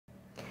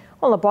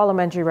Well, the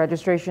Parliamentary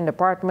Registration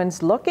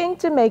Department's looking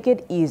to make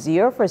it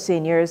easier for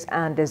seniors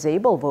and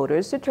disabled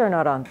voters to turn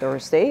out on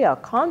Thursday. A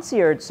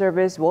concierge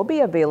service will be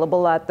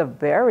available at the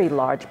very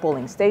large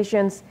polling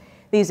stations.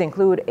 These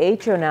include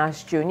H.O.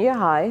 Nash Junior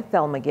High,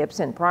 Thelma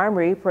Gibson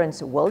Primary,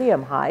 Prince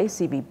William High,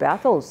 C.B.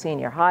 Bethel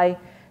Senior High,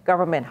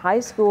 Government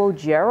High School,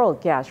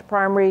 Gerald Cash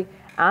Primary,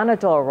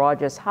 Anatole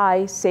Rogers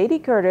High, Sadie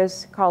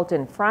Curtis,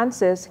 Carlton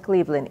Francis,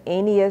 Cleveland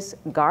Aeneas,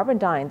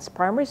 Garbadines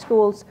Primary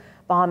Schools,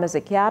 Bahamas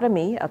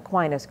Academy,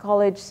 Aquinas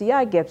College,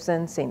 C.I.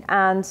 Gibson, St.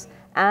 Anne's,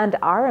 and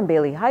R.M.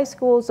 Bailey High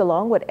Schools,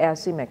 along with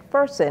S.C.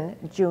 McPherson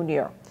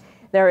Jr.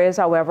 There is,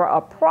 however, a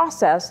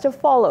process to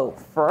follow.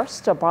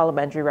 First, a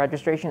Parliamentary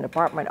Registration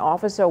Department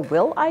officer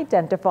will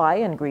identify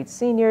and greet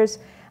seniors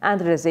and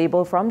the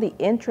disabled from the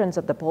entrance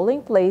of the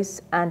polling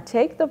place and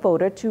take the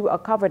voter to a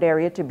covered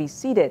area to be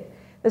seated.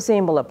 The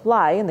same will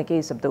apply in the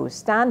case of those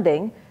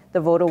standing. The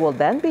voter will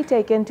then be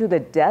taken to the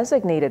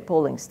designated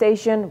polling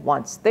station.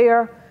 Once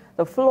there,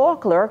 the floor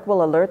clerk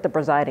will alert the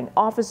presiding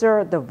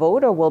officer. The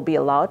voter will be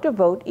allowed to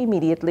vote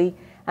immediately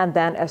and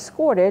then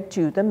escorted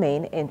to the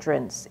main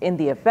entrance. In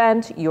the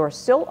event you're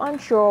still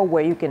unsure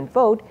where you can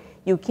vote,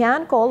 you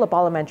can call the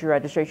Parliamentary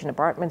Registration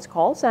Department's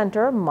call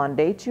center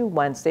Monday to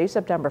Wednesday,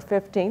 September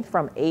 15th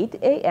from 8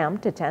 a.m.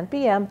 to 10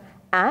 p.m.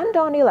 and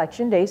on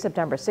Election Day,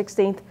 September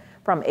 16th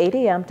from 8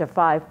 a.m. to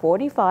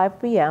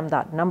 5:45 p.m.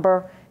 That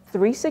number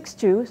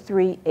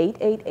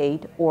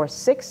 362-3888 or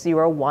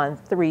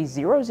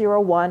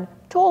 601-3001.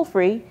 Toll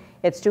free,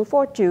 it's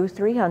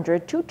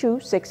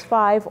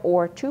 242-300-2265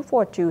 or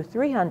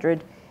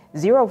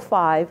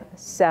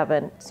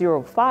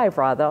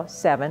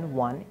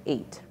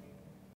 242-300-718.